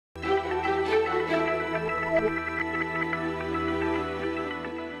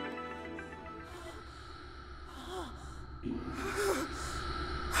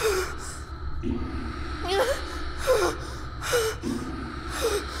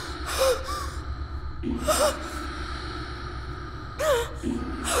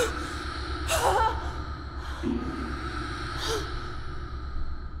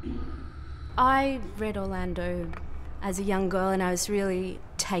I read Orlando as a young girl, and I was really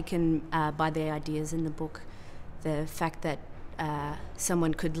taken by the ideas in the book. The fact that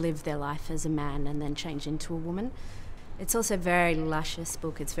someone could live their life as a man and then change into a woman. It's also a very luscious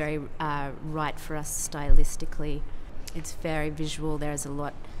book. It's very right for us stylistically. It's very visual. There's a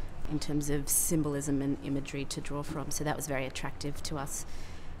lot in terms of symbolism and imagery to draw from, so that was very attractive to us.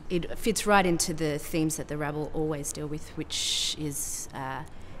 It fits right into the themes that the RABBLE always deal with, which is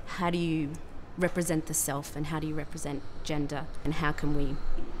how do you represent the self and how do you represent gender and how can we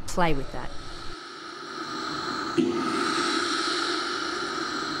play with that.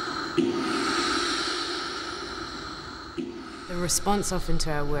 The response often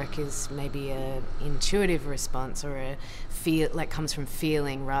to our work is maybe an intuitive response or a feel, like comes from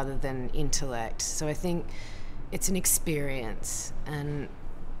feeling rather than intellect. So I think it's an experience, and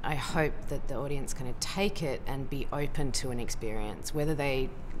I hope that the audience kind of take it and be open to an experience. Whether they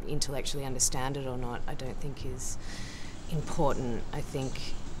intellectually understand it or not, I don't think is important. I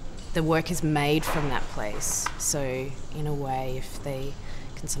think the work is made from that place. So in a way, if they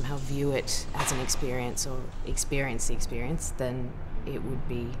can somehow view it as an experience or experience the experience, then it would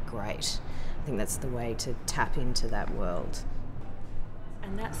be great. I think that's the way to tap into that world.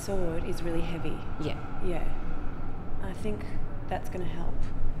 And that sword is really heavy. Yeah. Yeah. I think that's going to help.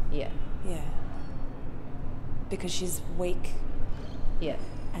 Yeah. Yeah. Because she's weak. Yeah.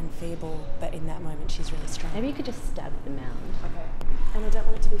 And feeble, but in that moment she's really strong. Maybe you could just stab the mound. Okay. And I don't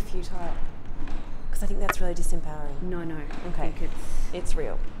want it to be futile, because I think that's really disempowering. No. Okay. I think it's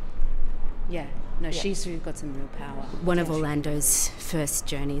real. Yeah. No, yeah. She's got some real power. One of Orlando's first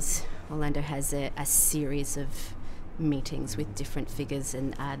journeys, Orlando has a series of meetings with different figures,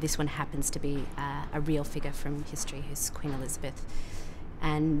 and this one happens to be a real figure from history, who's Queen Elizabeth.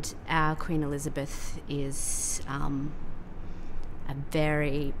 And our Queen Elizabeth is a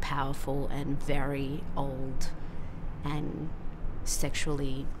very powerful and very old and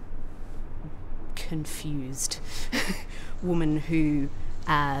sexually confused woman who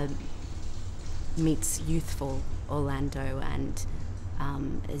meets youthful Orlando and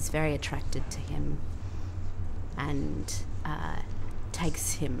is very attracted to him and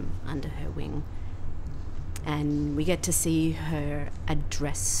takes him under her wing. And we get to see her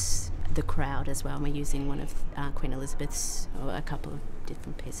address the crowd as well. And we're using one of Queen Elizabeth's, or a couple of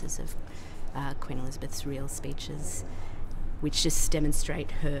different pieces of Queen Elizabeth's real speeches, which just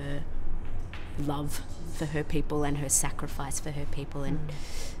demonstrate her love for her people and her sacrifice for her people. And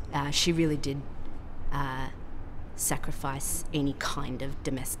she really did sacrifice any kind of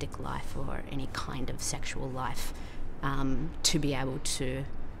domestic life or any kind of sexual life to be able to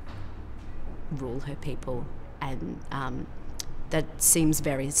rule her people, and that seems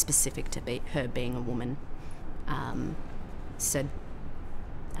very specific to her being a woman. So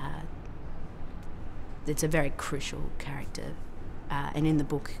it's a very crucial character, and in the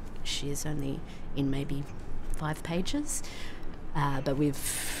book she is only in maybe 5 pages, but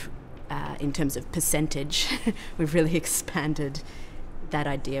we've in terms of percentage we've really expanded that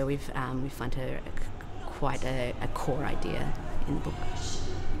idea. We find her quite a core idea in the book.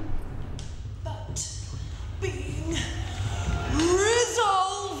 Being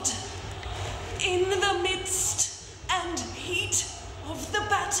resolved in the midst and heat of the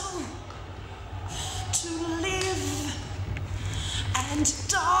battle to live and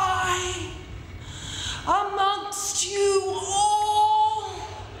die amongst you all,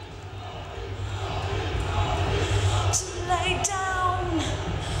 to lay down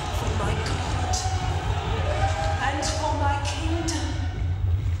for my God and for my kingdom,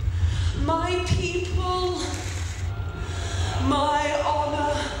 my people, my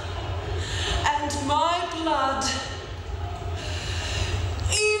honor, and my blood,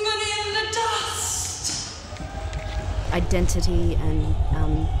 even in the dust. Identity and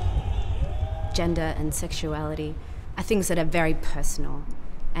gender and sexuality are things that are very personal,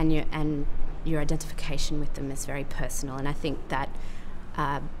 and your identification with them is very personal. And I think that,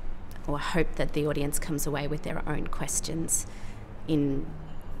 or hope that the audience comes away with their own questions in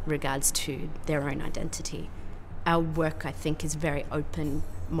regards to their own identity. Our work, I think, is very open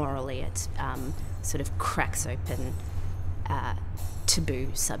morally. It sort of cracks open taboo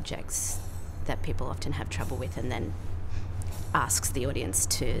subjects that people often have trouble with, and then asks the audience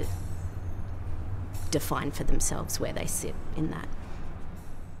to define for themselves where they sit in that.